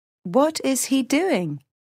What is he doing?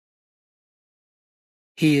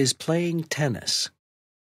 He is playing tennis.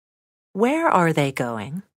 Where are they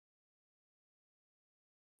going?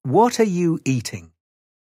 What are you eating?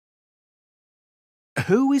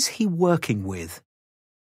 Who is he working with?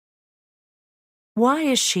 Why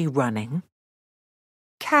is she running?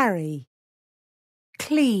 Carry.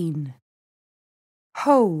 Clean.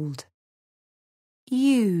 Hold.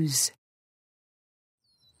 Use.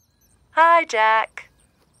 Hi, Jack.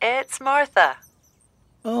 It's Martha.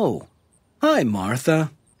 Oh, hi,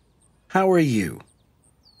 Martha. How are you?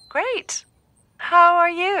 Great. How are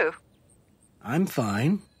you? I'm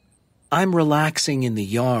fine. I'm relaxing in the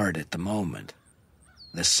yard at the moment.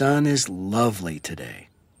 The sun is lovely today.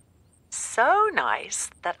 So nice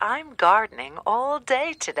that I'm gardening all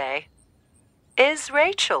day today. Is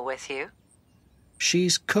Rachel with you?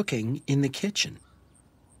 She's cooking in the kitchen.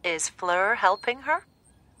 Is Fleur helping her?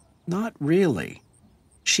 Not really.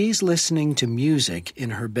 She's listening to music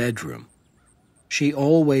in her bedroom. She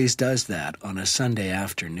always does that on a Sunday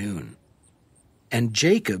afternoon. And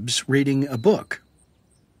Jacob's reading a book.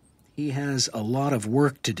 He has a lot of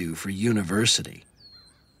work to do for university.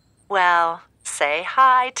 Well, say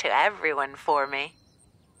hi to everyone for me.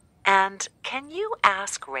 And can you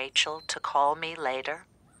ask Rachel to call me later?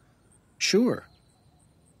 Sure.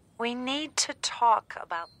 We need to talk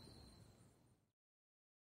about...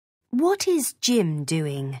 What is Jim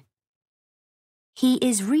doing? He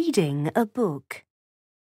is reading a book.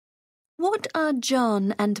 What are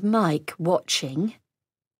John and Mike watching?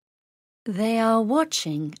 They are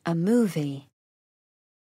watching a movie.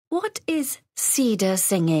 What is Cedar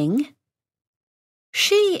singing?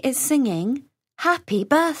 She is singing Happy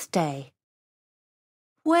Birthday.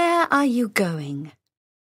 Where are you going?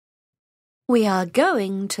 We are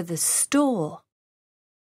going to the store.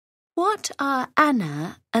 What are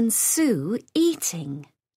Anna and Sue eating?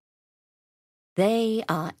 They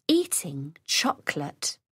are eating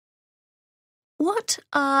chocolate. What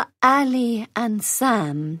are Ali and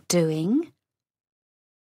Sam doing?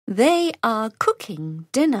 They are cooking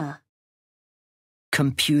dinner.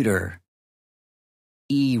 Computer,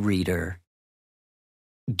 e-reader,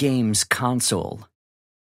 games console,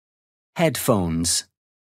 headphones,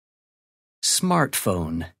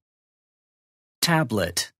 smartphone,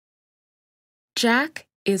 tablet. Jack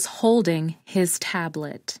is holding his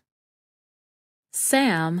tablet.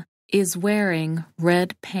 Sam is wearing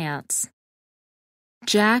red pants.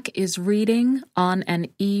 Jack is reading on an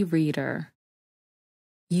e-reader.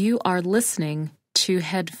 You are listening to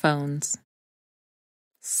headphones.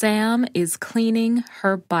 Sam is cleaning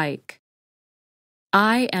her bike.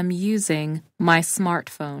 I am using my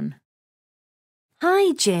smartphone.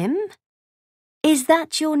 Hi, Jim. Is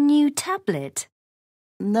that your new tablet?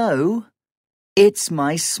 No, it's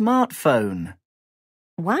my smartphone.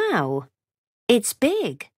 Wow, it's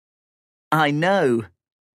big. I know.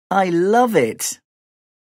 I love it.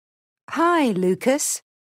 Hi, Lucas.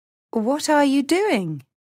 What are you doing?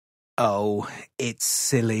 Oh, it's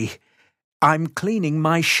silly. I'm cleaning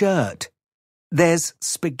my shirt. There's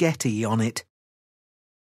spaghetti on it.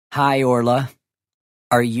 Hi, Orla.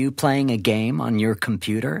 Are you playing a game on your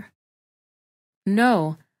computer?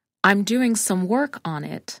 No, I'm doing some work on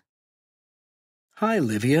it. Hi,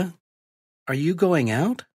 Livia. Are you going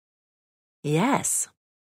out? Yes.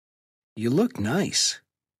 You look nice.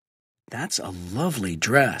 That's a lovely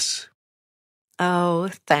dress. Oh,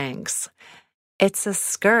 thanks. It's a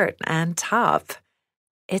skirt and top.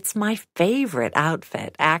 It's my favorite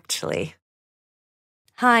outfit, actually.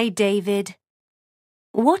 Hi, David.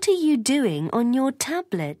 What are you doing on your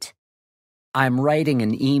tablet? I'm writing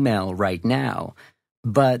an email right now,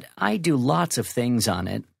 but I do lots of things on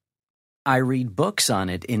it. I read books on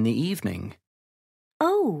it in the evening.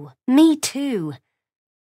 Oh, me too.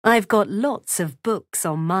 I've got lots of books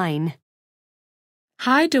on mine.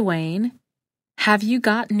 Hi, Dwayne. Have you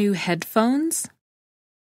got new headphones?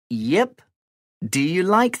 Yep. Do you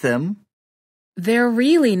like them? They're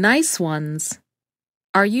really nice ones.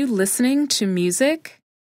 Are you listening to music?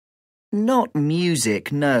 Not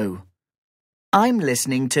music, no. I'm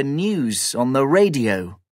listening to news on the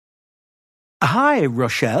radio. Hi,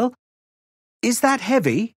 Rochelle. Is that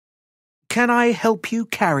heavy? Can I help you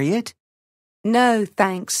carry it? No,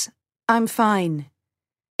 thanks. I'm fine.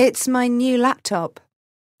 It's my new laptop.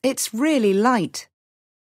 It's really light.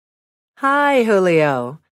 Hi,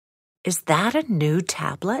 Julio. Is that a new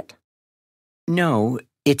tablet? No,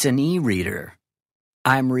 it's an e-reader.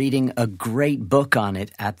 I'm reading a great book on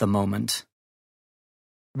it at the moment.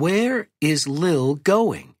 Where is Lil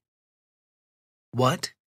going?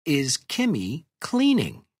 What is Kimmy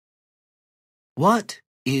cleaning? What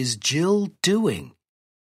is Jill doing?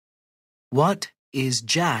 What is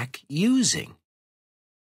Jack using?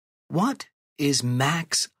 What is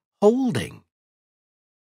Max holding?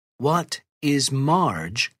 What is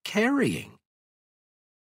Marge carrying?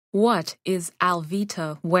 What is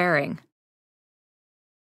Alvita wearing?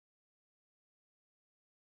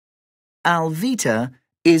 Alvita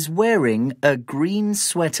is wearing a green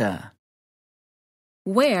sweater.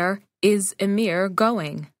 Where is Emir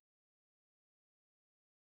going?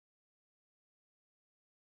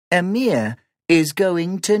 Emir is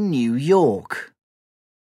going to New York.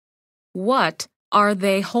 What are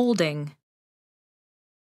they holding?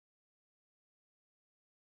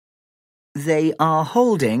 They are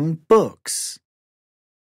holding books.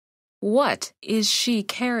 What is she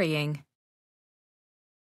carrying?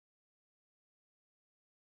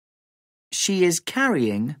 She is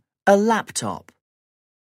carrying a laptop.